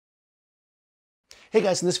Hey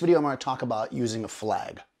guys, in this video I'm going to talk about using a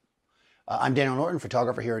flag. I'm Daniel Norton,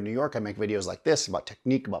 photographer here in New York. I make videos like this about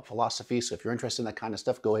technique, about philosophy, so if you're interested in that kind of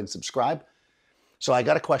stuff, go ahead and subscribe. So I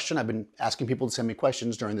got a question. I've been asking people to send me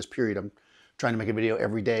questions during this period. I'm trying to make a video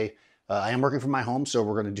every day. I am working from my home, so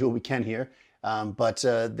we're going to do what we can here. But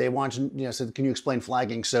they want to, said, can you explain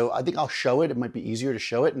flagging? So I think I'll show it. It might be easier to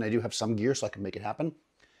show it, and I do have some gear so I can make it happen.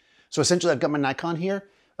 So essentially I've got my Nikon here.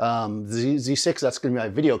 The Z6, that's going to be my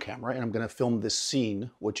video camera, and I'm going to film this scene,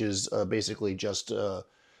 which is basically just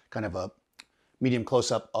kind of a medium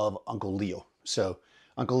close-up of Uncle Leo. So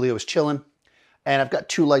Uncle Leo is chilling, and I've got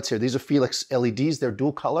two lights here. These are Felix LEDs. They're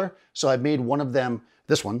dual color, so I made one of them,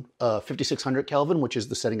 this one, 5600 Kelvin, which is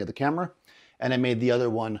the setting of the camera, and I made the other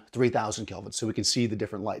one 3000 Kelvin, so we can see the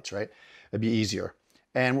different lights, right? It'd be easier.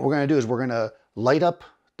 And what we're going to do is we're going to light up.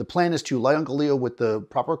 The plan is to light Uncle Leo with the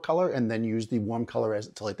proper color and then use the warm color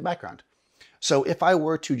to light the background. So if I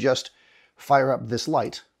were to just fire up this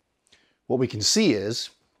light, what we can see is,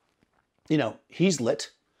 he's lit.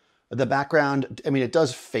 The background, it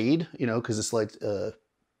does fade, because this light,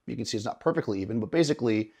 you can see it's not perfectly even, but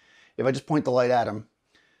basically, if I just point the light at him,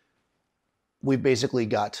 we've basically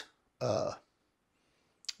got, a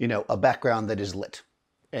background that is lit.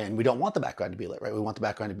 And we don't want the background to be lit, right? We want the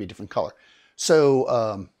background to be a different color.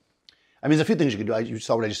 So, there's a few things you can do. You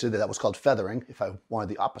saw what I just did there. That was called feathering. If I wanted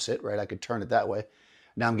the opposite, right, I could turn it that way.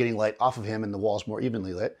 Now I'm getting light off of him and the wall's more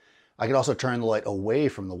evenly lit. I could also turn the light away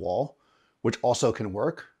from the wall, which also can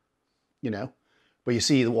work, But you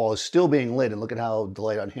see the wall is still being lit, and look at how the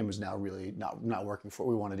light on him is now really not working for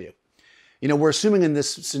what we want to do. We're assuming in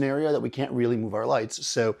this scenario that we can't really move our lights.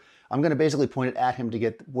 So I'm going to basically point it at him to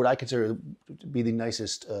get what I consider to be the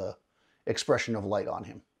nicest expression of light on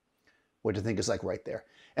him, which I think is like right there.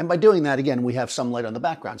 And by doing that, again, we have some light on the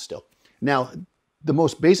background still. Now, the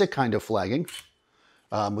most basic kind of flagging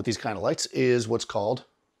with these kind of lights is what's called,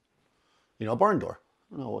 a barn door.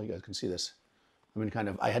 I don't know if you guys can see this.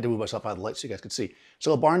 I had to move myself out of the light so you guys could see.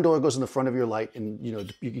 So a barn door goes in the front of your light, and,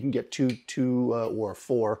 you can get two or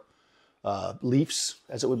four leaves,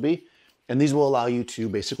 as it would be. And these will allow you to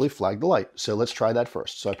basically flag the light. So let's try that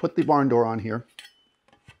first. So I put the barn door on here.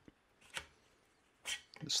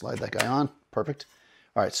 Slide that guy on. Perfect.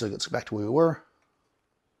 All right, so let's go back to where we were.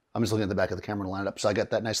 I'm just looking at the back of the camera to line it up, so I got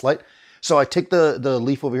that nice light. So I take the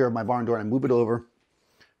leaf over here of my barn door and I move it over.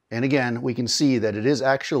 And again, we can see that it is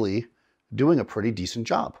actually doing a pretty decent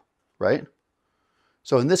job, right?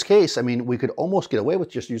 So in this case, we could almost get away with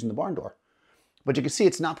just using the barn door. But you can see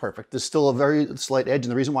it's not perfect. There's still a very slight edge,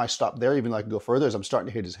 and the reason why I stopped there, even though I could go further, is I'm starting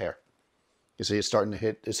to hit his hair. You see it's starting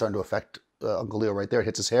to affect Uncle Leo right there. It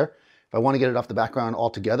hits his hair. If I want to get it off the background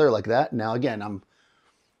altogether like that, now again, I'm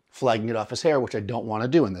flagging it off his hair, which I don't want to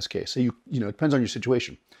do in this case. So it depends on your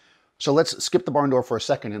situation. So let's skip the barn door for a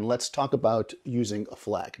second and let's talk about using a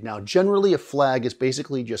flag. Now, generally a flag is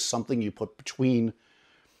basically just something you put between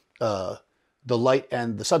the light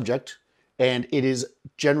and the subject, and it is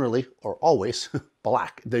generally, or always,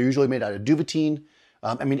 black. They're usually made out of duvetine.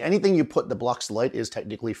 Anything you put that blocks the light is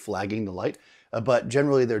technically flagging the light, but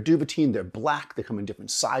generally they're duvetine, they're black, they come in different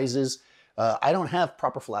sizes. I don't have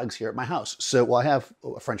proper flags here at my house. So, I have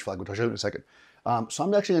a French flag, which I'll show you in a second. So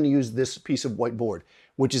I'm actually going to use this piece of white board,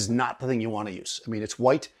 which is not the thing you want to use. It's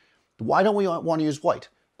white. Why don't we want to use white?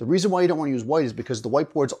 The reason why you don't want to use white is because the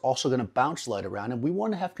whiteboard's also going to bounce light around, and we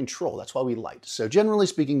want to have control. That's why we light. So generally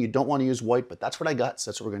speaking, you don't want to use white, but that's what I got, so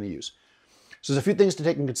that's what we're going to use. So there's a few things to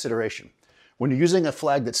take in consideration. When you're using a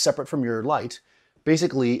flag that's separate from your light,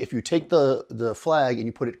 basically, if you take the flag and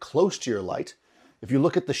you put it close to your light, if you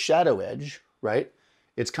look at the shadow edge, right,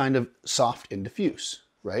 it's kind of soft and diffuse,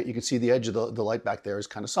 right? You can see the edge of the light back there is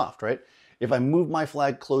kind of soft, right? If I move my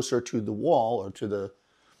flag closer to the wall or to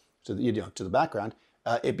the background,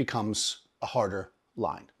 it becomes a harder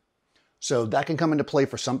line. So that can come into play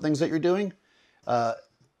for some things that you're doing.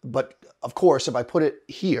 But of course, if I put it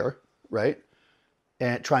here, right,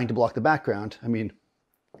 and trying to block the background, I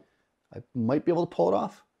might be able to pull it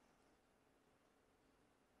off.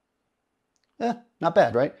 Not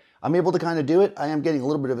bad, right? I'm able to kind of do it. I am getting a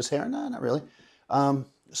little bit of his hair. No, not really.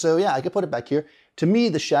 So yeah, I could put it back here. To me,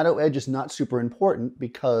 the shadow edge is not super important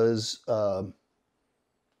because you're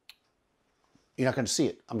not going to see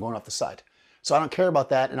it. I'm going off the side. So I don't care about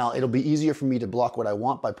that, and it'll be easier for me to block what I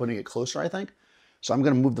want by putting it closer, I think. So I'm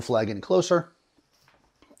going to move the flag in closer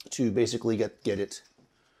to basically get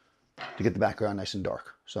the background nice and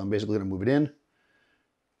dark. So I'm basically going to move it in,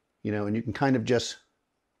 and you can kind of just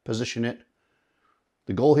position it.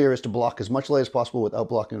 The goal here is to block as much light as possible without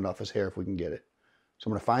blocking it off his hair if we can get it. So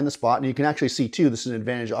I'm going to find the spot, and you can actually see too, this is an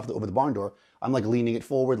advantage over the barn door. I'm like leaning it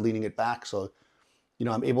forward, leaning it back, so you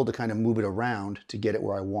know, I'm able to kind of move it around to get it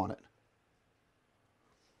where I want it.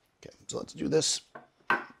 Okay, so let's do this.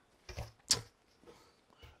 Oh,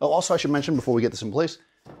 also I should mention before we get this in place,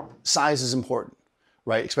 size is important,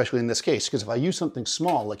 right? Especially in this case, because if I use something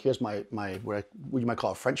small, like here's my what you might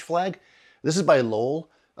call a French flag. This is by Lowell.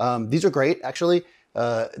 These are great, actually.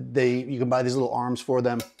 You can buy these little arms for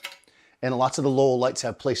them. And lots of the Lowell lights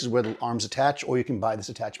have places where the arms attach, or you can buy this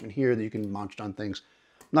attachment here that you can mount it on things.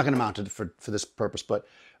 I'm not going to mount it for this purpose, but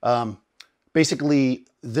basically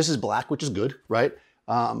this is black, which is good, right?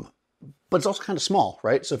 But it's also kind of small,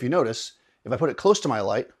 right? So if you notice, if I put it close to my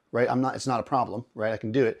light, right, it's not a problem, right? I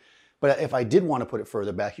can do it. But if I did want to put it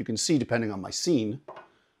further back, you can see depending on my scene,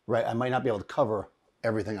 right, I might not be able to cover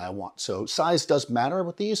everything I want. So size does matter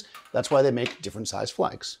with these. That's why they make different size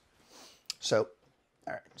flags. So,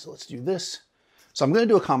 all right, so let's do this. So I'm going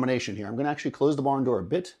to do a combination here. I'm going to actually close the barn door a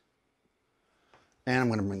bit, and I'm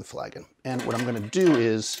going to bring the flag in. And what I'm going to do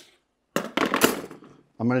is,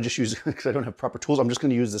 I'm going to just use, because I don't have proper tools, I'm just going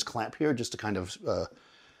to use this clamp here just to kind of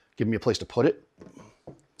give me a place to put it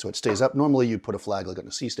so it stays up. Normally you put a flag like on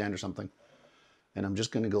a C-stand or something, and I'm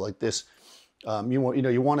just going to go like this. You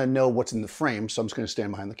want to know what's in the frame, so I'm just going to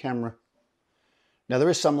stand behind the camera. Now there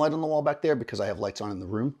is some light on the wall back there because I have lights on in the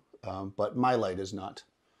room, but my light is not.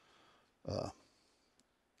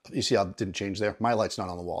 You see how it didn't change there? My light's not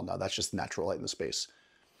on the wall now. That's just natural light in the space.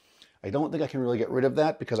 I don't think I can really get rid of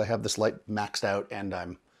that because I have this light maxed out, and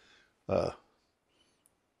I'm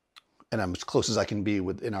as close as I can be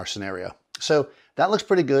in our scenario. So that looks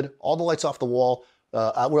pretty good. All the lights off the wall.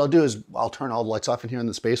 What I'll do is I'll turn all the lights off in here in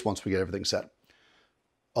the space once we get everything set.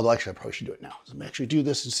 Although actually I probably should do it now. So let me actually do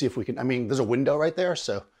this and see if we can, I mean, there's a window right there,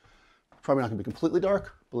 so probably not gonna be completely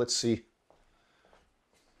dark, but let's see.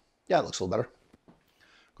 Yeah, it looks a little better.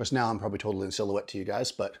 Of course, now I'm probably totally in silhouette to you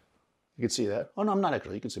guys, but you can see that. Oh no, I'm not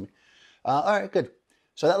actually, you can see me. All right, good.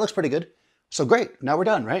 So that looks pretty good. So great, now we're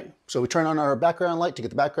done, right? So we turn on our background light to get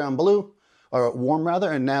the background blue, or warm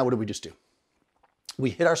rather, and now what do we just do?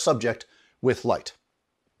 We hit our subject with light.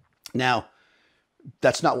 Now,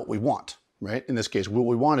 that's not what we want, right? In this case, what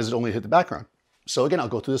we want is it only hit the background. So again, I'll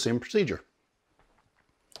go through the same procedure.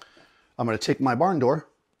 I'm going to take my barn door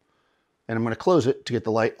and I'm going to close it to get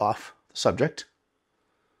the light off the subject.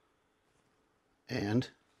 And,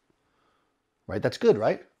 right, that's good,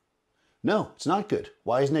 right? No, it's not good.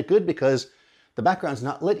 Why isn't it good? Because the background's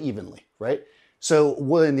not lit evenly, right? So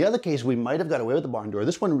in the other case, we might have got away with the barn door.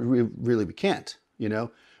 This one, really we can't, you know?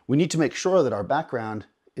 We need to make sure that our background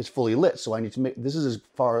is fully lit. So I need to make, this is as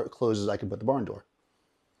far closed as I can put the barn door.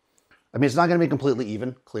 I mean, it's not going to be completely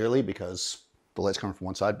even, clearly, because the light's coming from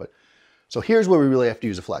one side. But so here's where we really have to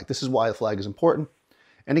use a flag. This is why the flag is important.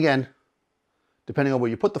 And again, depending on where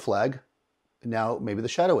you put the flag, now maybe the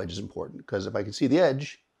shadow edge is important, because if I can see the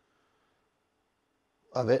edge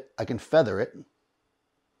of it, I can feather it.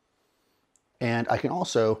 And I can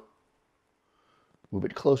also move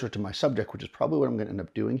it closer to my subject, which is probably what I'm going to end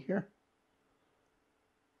up doing here.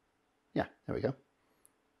 Yeah, there we go.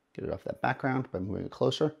 Get it off that background by moving it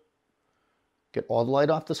closer. Get all the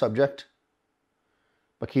light off the subject,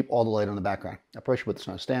 but keep all the light on the background. I probably should put this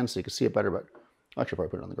on a stand so you can see it better, but I'll actually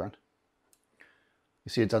probably put it on the ground. You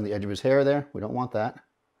see it's on the edge of his hair there. We don't want that.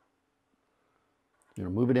 You're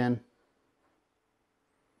going to move it in.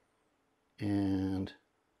 And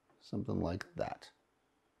something like that.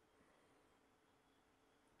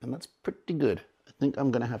 And that's pretty good. I think I'm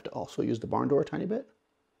going to have to also use the barn door a tiny bit.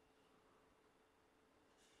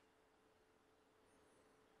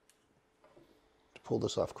 To pull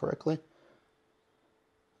this off correctly.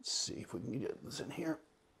 Let's see if we can get this in here.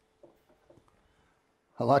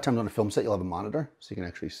 A lot of times on a film set, you'll have a monitor, so you can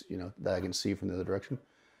actually, you know, that I can see from the other direction.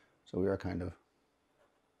 So we are kind of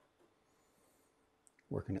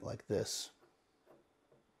working it like this.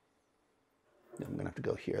 Then I'm going to have to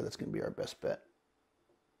go here. That's going to be our best bet.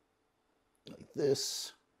 Like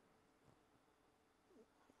this.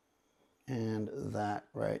 And that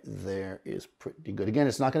right there is pretty good. Again,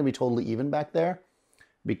 it's not going to be totally even back there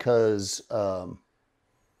because the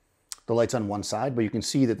light's on one side, but you can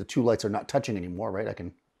see that the two lights are not touching anymore, right?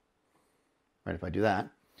 Right, if I do that.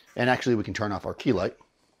 And actually we can turn off our key light.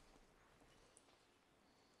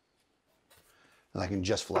 And I can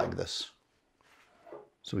just flag this.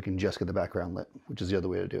 So we can just get the background lit, which is the other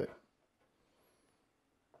way to do it.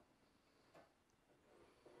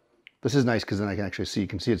 This is nice because then I can actually see, you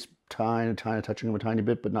can see it's tiny touching him a tiny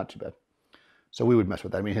bit, but not too bad. So we would mess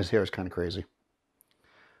with that. I mean, his hair is kind of crazy.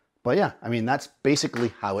 But yeah, I mean, that's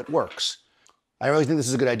basically how it works. I really think this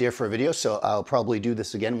is a good idea for a video, so I'll probably do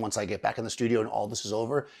this again once I get back in the studio and all this is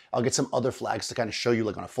over. I'll get some other flags to kind of show you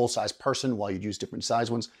like on a full-size person while you'd use different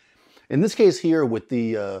size ones. In this case here with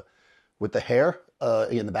the hair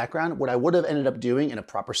in the background, what I would have ended up doing in a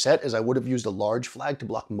proper set is I would have used a large flag to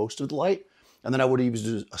block most of the light, and then I would have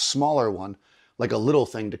used a smaller one, like a little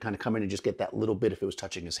thing, to kind of come in and just get that little bit if it was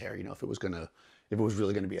touching his hair, you know, if it was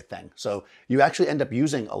really going to be a thing. So you actually end up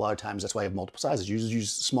using, a lot of times, that's why I have multiple sizes. You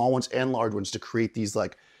use small ones and large ones to create these,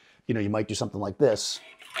 like, you know, you might do something like this.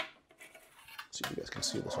 Let's see if you guys can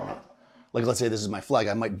see this or not. Like, let's say this is my flag.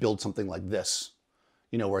 I might build something like this,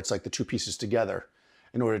 you know, where it's like the two pieces together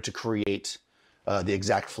in order to create the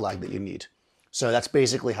exact flag that you need. So that's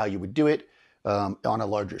basically how you would do it on a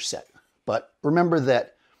larger set. But remember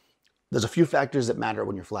that there's a few factors that matter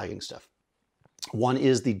when you're flagging stuff. One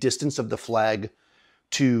is the distance of the flag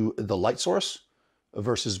to the light source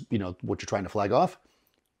versus, you know, what you're trying to flag off.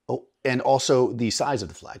 Oh, and also the size of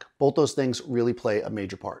the flag. Both those things really play a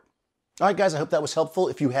major part. All right, guys, I hope that was helpful.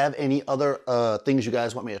 If you have any other things you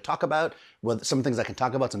guys want me to talk about, well, some things I can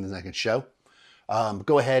talk about, some things I can show,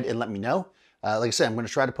 go ahead and let me know. Like I said, I'm going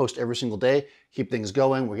to try to post every single day, keep things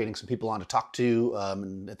going. We're getting some people on to talk to,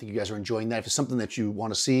 and I think you guys are enjoying that. If it's something that you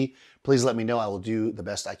want to see, please let me know. I will do the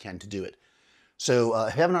best I can to do it. So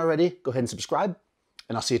if you haven't already, go ahead and subscribe,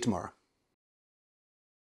 and I'll see you tomorrow.